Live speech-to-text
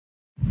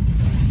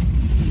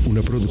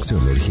Una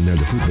producción original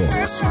de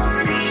Footbox.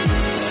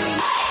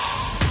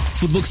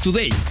 Footbox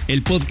Today,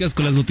 el podcast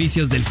con las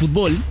noticias del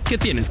fútbol que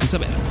tienes que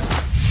saber.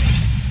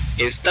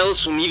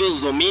 Estados Unidos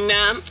domina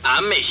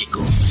a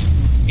México.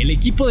 El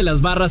equipo de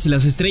las barras y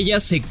las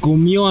estrellas se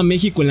comió a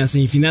México en la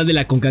semifinal de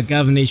la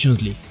CONCACAF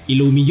Nations League y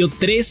lo humilló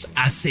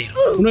 3-0.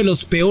 Uno de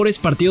los peores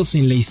partidos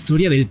en la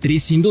historia del Tri,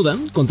 sin duda,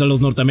 contra los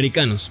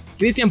norteamericanos.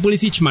 Christian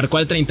Pulisic marcó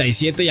al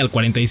 37 y al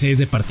 46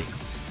 de partido.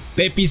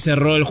 Pepi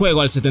cerró el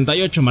juego al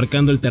 78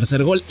 marcando el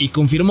tercer gol y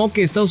confirmó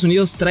que Estados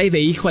Unidos trae de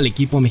hijo al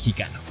equipo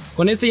mexicano.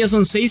 Con este ya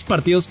son 6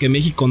 partidos que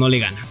México no le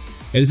gana.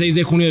 El 6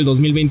 de junio del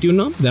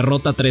 2021,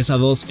 derrota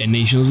 3-2 en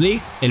Nations League.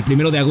 El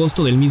 1 de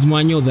agosto del mismo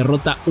año,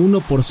 derrota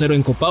 1-0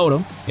 en Copa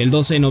Oro. El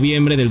 12 de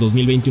noviembre del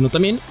 2021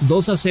 también,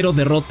 2-0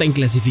 derrota en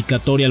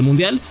clasificatoria al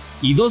Mundial.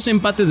 Y 2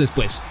 empates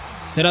después.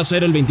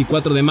 0-0 el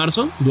 24 de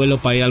marzo,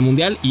 duelo para ir al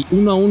Mundial. Y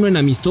 1-1 en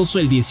amistoso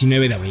el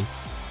 19 de abril.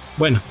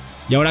 Bueno,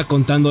 y ahora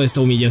contando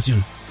esta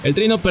humillación. El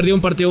Tri no perdió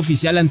un partido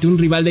oficial ante un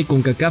rival de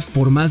CONCACAF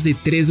por más de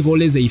 3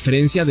 goles de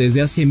diferencia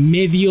desde hace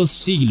medio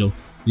siglo.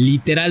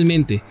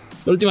 Literalmente.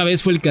 La última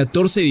vez fue el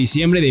 14 de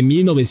diciembre de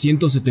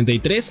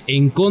 1973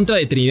 en contra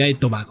de Trinidad y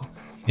Tobago,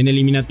 en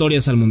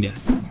eliminatorias al Mundial.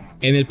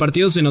 En el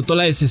partido se notó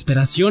la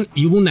desesperación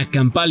y hubo una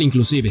campal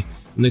inclusive,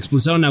 donde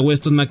expulsaron a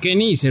Weston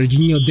McKennie y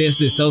Serginho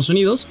Dest de Estados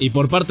Unidos y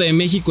por parte de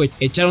México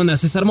echaron a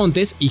César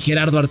Montes y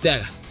Gerardo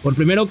Arteaga. Por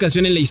primera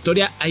ocasión en la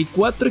historia hay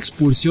 4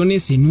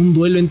 expulsiones en un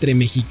duelo entre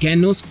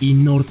mexicanos y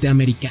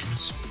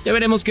norteamericanos. Ya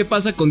veremos qué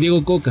pasa con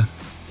Diego Coca,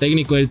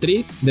 técnico del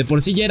Tri. De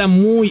por sí ya era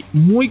muy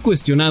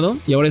cuestionado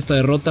y ahora esta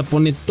derrota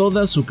pone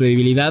toda su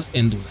credibilidad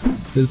en duda.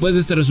 Después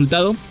de este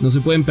resultado, no se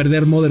pueden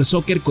perder Mother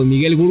Soccer con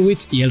Miguel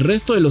Gurwitz y el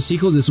resto de los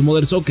hijos de su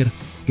Mother Soccer,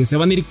 que se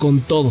van a ir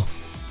con todo.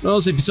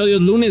 Nuevos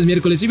episodios lunes,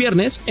 miércoles y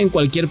viernes en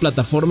cualquier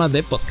plataforma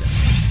de podcast.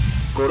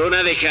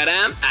 Corona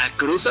dejará a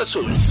Cruz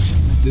Azul.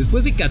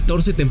 Después de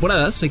 14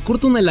 temporadas, se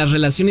corta una de las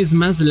relaciones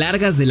más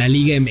largas de la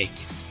Liga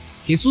MX.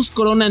 Jesús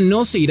Corona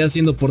no seguirá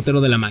siendo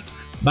portero de la máquina.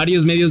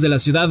 Varios medios de la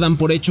ciudad dan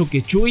por hecho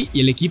que Chuy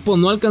y el equipo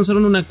no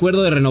alcanzaron un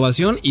acuerdo de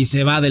renovación y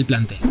se va del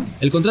plantel.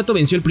 El contrato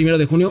venció el 1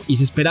 de junio y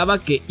se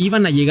esperaba que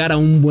iban a llegar a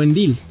un buen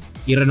deal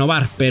y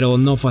renovar, pero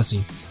no fue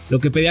así. Lo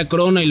que pedía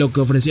Corona y lo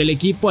que ofrecía el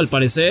equipo, al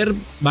parecer,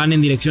 van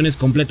en direcciones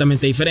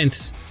completamente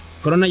diferentes.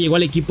 Corona llegó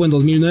al equipo en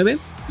 2009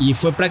 y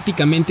fue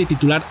prácticamente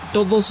titular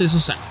todos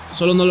esos años.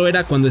 Solo no lo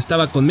era cuando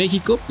estaba con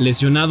México,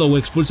 lesionado o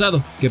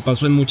expulsado, que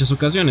pasó en muchas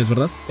ocasiones,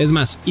 ¿verdad? Es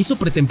más, hizo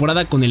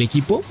pretemporada con el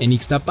equipo en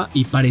Ixtapa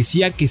y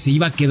parecía que se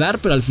iba a quedar,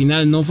 pero al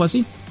final no fue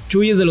así.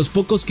 Chuy es de los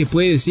pocos que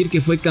puede decir que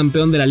fue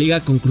campeón de la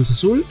liga con Cruz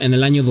Azul en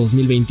el año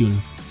 2021.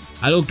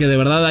 Algo que de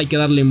verdad hay que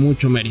darle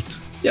mucho mérito.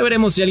 Ya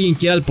veremos si alguien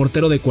quiere al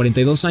portero de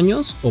 42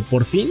 años o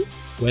por fin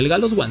cuelga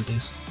los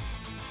guantes.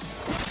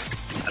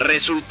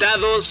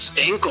 Resultados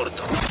en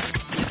corto.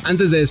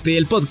 Antes de despedir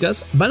el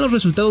podcast, van los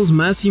resultados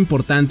más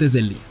importantes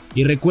del día.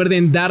 Y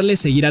recuerden darle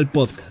seguir al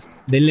podcast,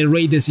 denle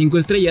rate de 5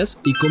 estrellas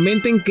y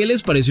comenten qué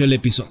les pareció el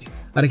episodio.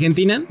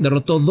 Argentina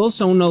derrotó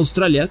 2-1 a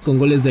Australia con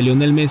goles de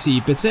Lionel Messi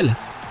y Petzela.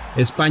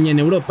 España en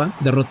Europa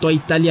derrotó a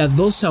Italia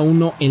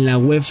 2-1 en la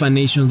UEFA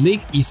Nations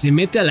League y se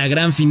mete a la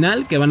gran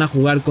final que van a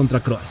jugar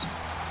contra Croacia.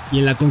 Y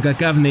en la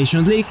CONCACAF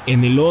Nations League,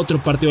 en el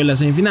otro partido de la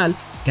semifinal,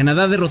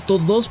 Canadá derrotó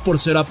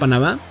 2-0 a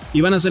Panamá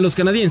y van a ser los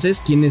canadienses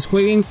quienes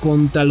jueguen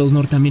contra los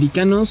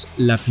norteamericanos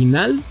la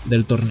final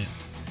del torneo.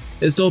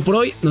 Es todo por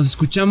hoy, nos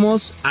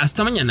escuchamos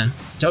hasta mañana.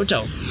 Chao.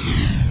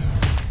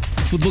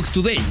 Footbox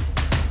Today.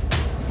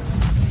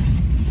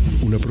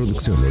 Una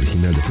producción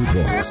original de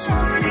Footbox.